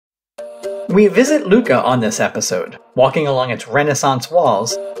We visit Lucca on this episode, walking along its Renaissance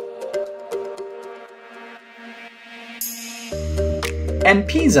walls, and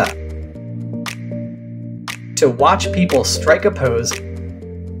Pisa, to watch people strike a pose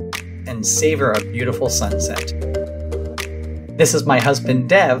and savor a beautiful sunset. This is my husband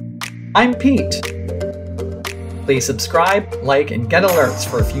Dev. I'm Pete. Please subscribe, like, and get alerts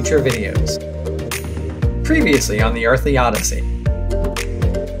for future videos. Previously on the Earthly Odyssey,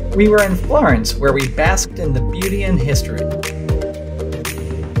 we were in Florence, where we basked in the beauty and history,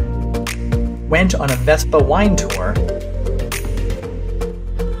 went on a Vespa wine tour,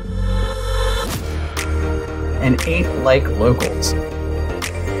 and ate like locals.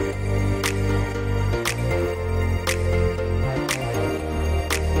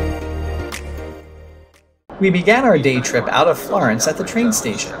 We began our day trip out of Florence at the train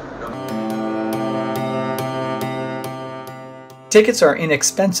station. Tickets are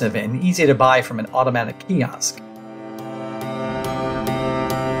inexpensive and easy to buy from an automatic kiosk.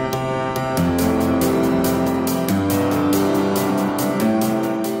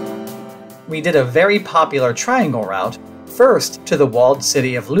 We did a very popular triangle route, first to the walled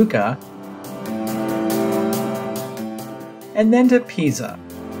city of Lucca, and then to Pisa.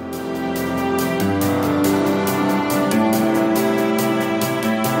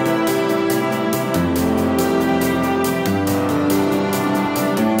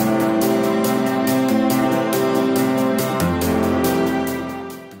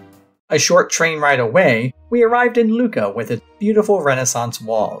 A short train ride away, we arrived in Lucca with its beautiful Renaissance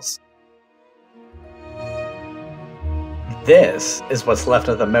walls. This is what's left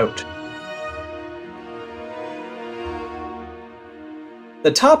of the moat.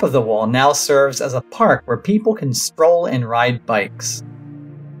 The top of the wall now serves as a park where people can stroll and ride bikes.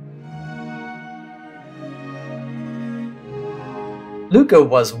 Lucca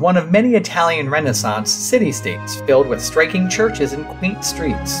was one of many Italian Renaissance city-states filled with striking churches and quaint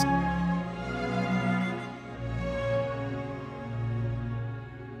streets.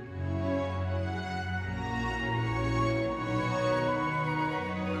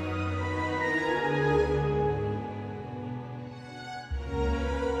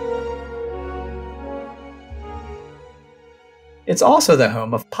 It's also the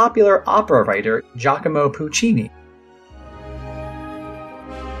home of popular opera writer Giacomo Puccini.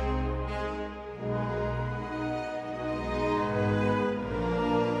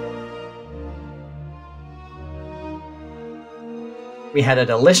 We had a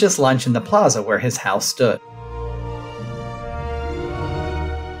delicious lunch in the plaza where his house stood.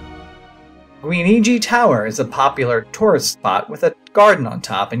 Guinigi Tower is a popular tourist spot with a garden on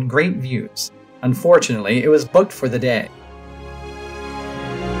top and great views. Unfortunately, it was booked for the day.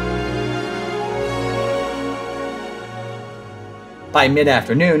 By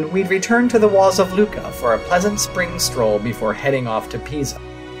mid-afternoon, we'd return to the walls of Lucca for a pleasant spring stroll before heading off to Pisa.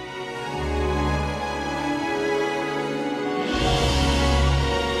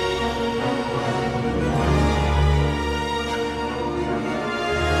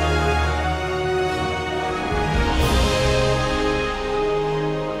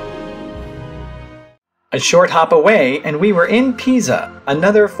 A short hop away, and we were in Pisa,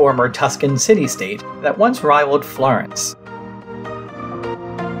 another former Tuscan city-state that once rivaled Florence.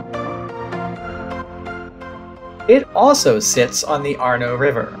 It also sits on the Arno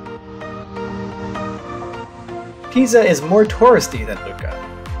River. Pisa is more touristy than Lucca.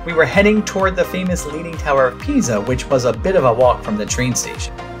 We were heading toward the famous Leaning Tower of Pisa, which was a bit of a walk from the train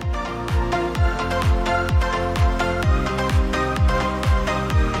station.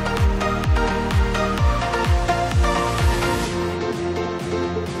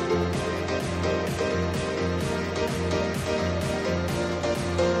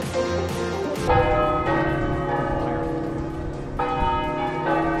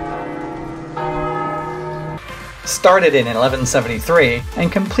 Started in 1173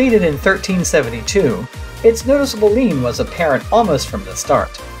 and completed in 1372, its noticeable lean was apparent almost from the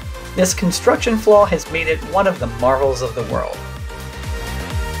start. This construction flaw has made it one of the marvels of the world.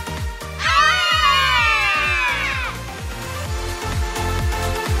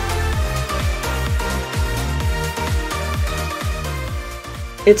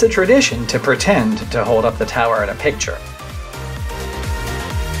 It's a tradition to pretend to hold up the tower in a picture.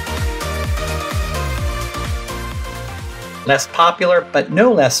 Less popular, but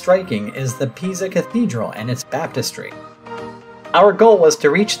no less striking, is the Pisa Cathedral and its baptistry. Our goal was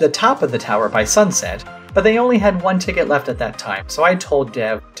to reach the top of the tower by sunset, but they only had one ticket left at that time, so I told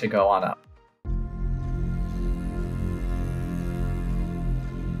Dev to go on up.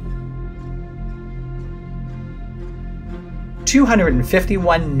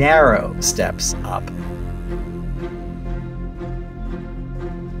 251 narrow steps up.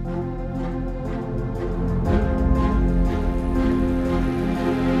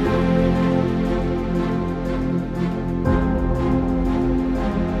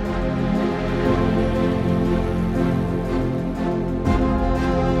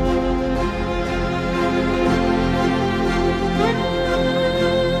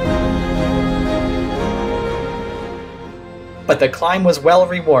 But the climb was well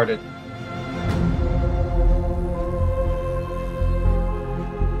rewarded.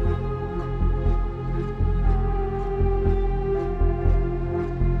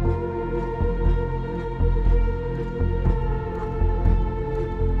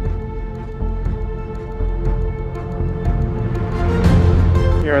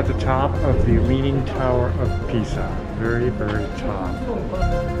 Here at the top of the Leaning Tower of Pisa. Very, very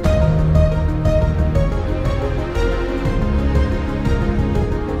top.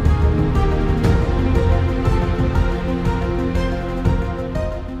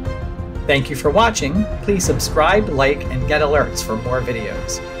 Thank you for watching. Please subscribe, like, and get alerts for more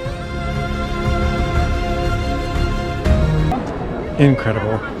videos.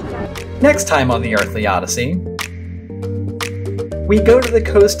 Incredible. Next time on the Earthly Odyssey, we go to the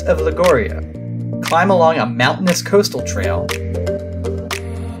coast of Liguria, climb along a mountainous coastal trail,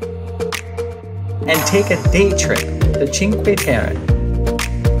 and take a day trip to Cinque Terre.